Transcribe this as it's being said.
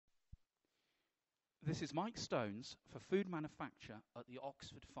This is Mike Stones for Food Manufacture at the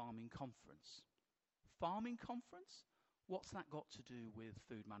Oxford Farming Conference. Farming Conference? What's that got to do with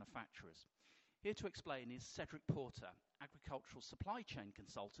food manufacturers? Here to explain is Cedric Porter, Agricultural Supply Chain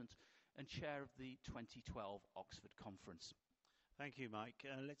Consultant and Chair of the 2012 Oxford Conference. Thank you, Mike.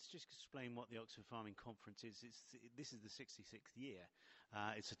 Let's just explain what the Oxford Farming Conference is. This is the 66th year.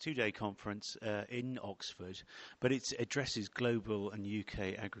 It's a two-day conference in Oxford, but it addresses global and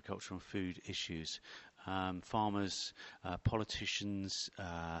UK agricultural and food issues. Farmers, politicians,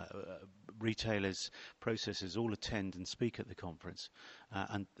 retailers, processors all attend and speak at the conference,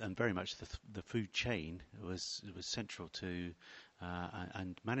 and very much the food chain was central to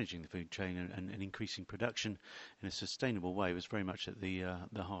and managing the food chain and increasing production in a sustainable way was very much at the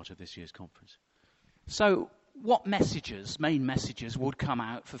heart of this year's conference. So what main messages would come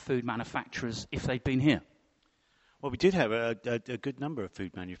out for food manufacturers if they'd been here? Well, we did have a good number of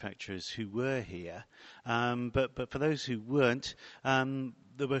food manufacturers who were here, but for those who weren't,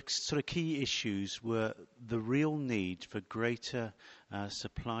 there were sort of key issues were the real need for greater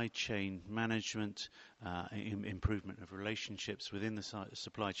supply chain management, improvement of relationships within the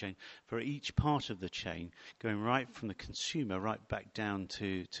supply chain for each part of the chain, going right from the consumer right back down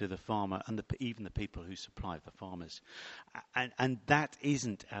to the farmer and even the people who supply the farmers. And that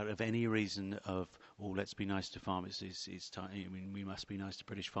isn't out of any reason of, let's be nice to farmers, we must be nice to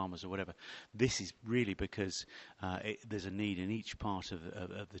British farmers or whatever. This is really because there's a need in each part of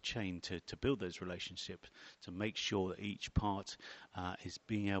the chain to build those relationships, to make sure that each part is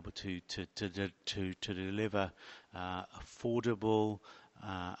being able to deliver affordable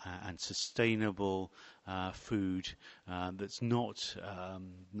and sustainable food that's not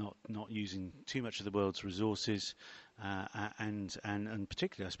using too much of the world's resources, and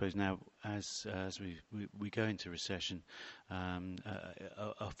particularly, I suppose, now as we go into recession,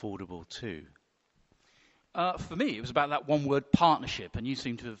 affordable too. For me, it was about that one word, partnership, and you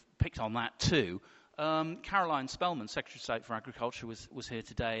seem to have picked on that too. Caroline Spellman, Secretary of State for Agriculture, was here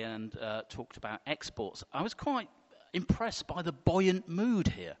today and talked about exports. I was quite impressed by the buoyant mood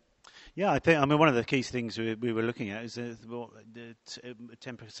here. Yeah, one of the key things we were looking at is the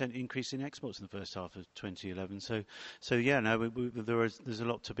 10% increase in exports in the first half of 2011. So yeah, no, there's a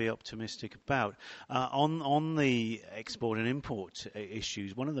lot to be optimistic about. On the export and import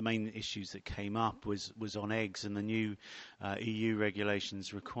issues, one of the main issues that came up was on eggs and the new EU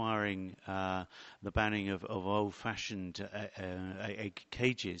regulations requiring the banning of old-fashioned egg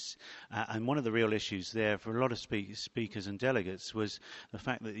cages. And one of the real issues there for a lot of speakers and delegates was the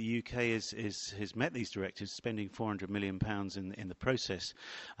fact that the UK has met these directives, spending £400 million in the process,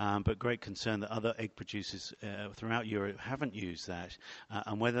 but great concern that other egg producers throughout Europe haven't used that,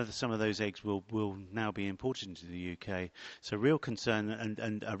 and whether some of those eggs will now be imported into the UK. So real concern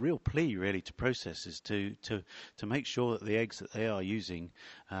and a real plea really to processors to make sure that the eggs that they are using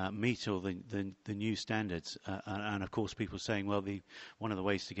meet all the new standards, and of course people saying, well, one of the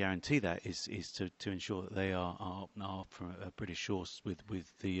ways to guarantee that is to ensure that they are from a British source with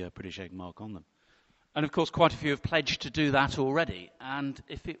the British egg mark on them. And of course quite a few have pledged to do that already, and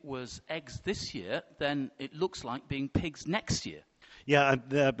if it was eggs this year, then it looks like being pigs next year. Yeah,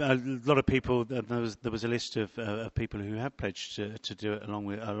 a lot of people. There was a list of people who have pledged to do it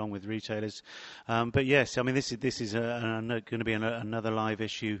along with retailers. But yes, I mean this is going to be another live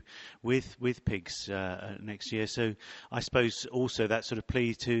issue with pigs next year. So I suppose also that sort of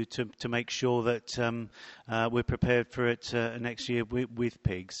plea to make sure that we're prepared for it next year with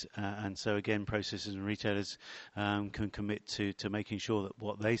pigs. And so again, processors and retailers can commit to making sure that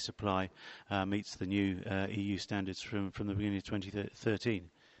what they supply meets the new EU standards from the beginning of 2013.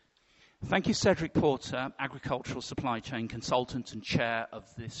 Thank you, Cedric Porter, Agricultural Supply Chain Consultant and Chair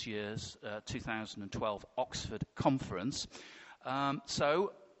of this year's 2012 Oxford Conference.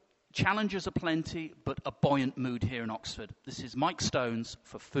 So, challenges are plenty, but a buoyant mood here in Oxford. This is Mike Stones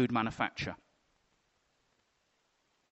for Food Manufacture.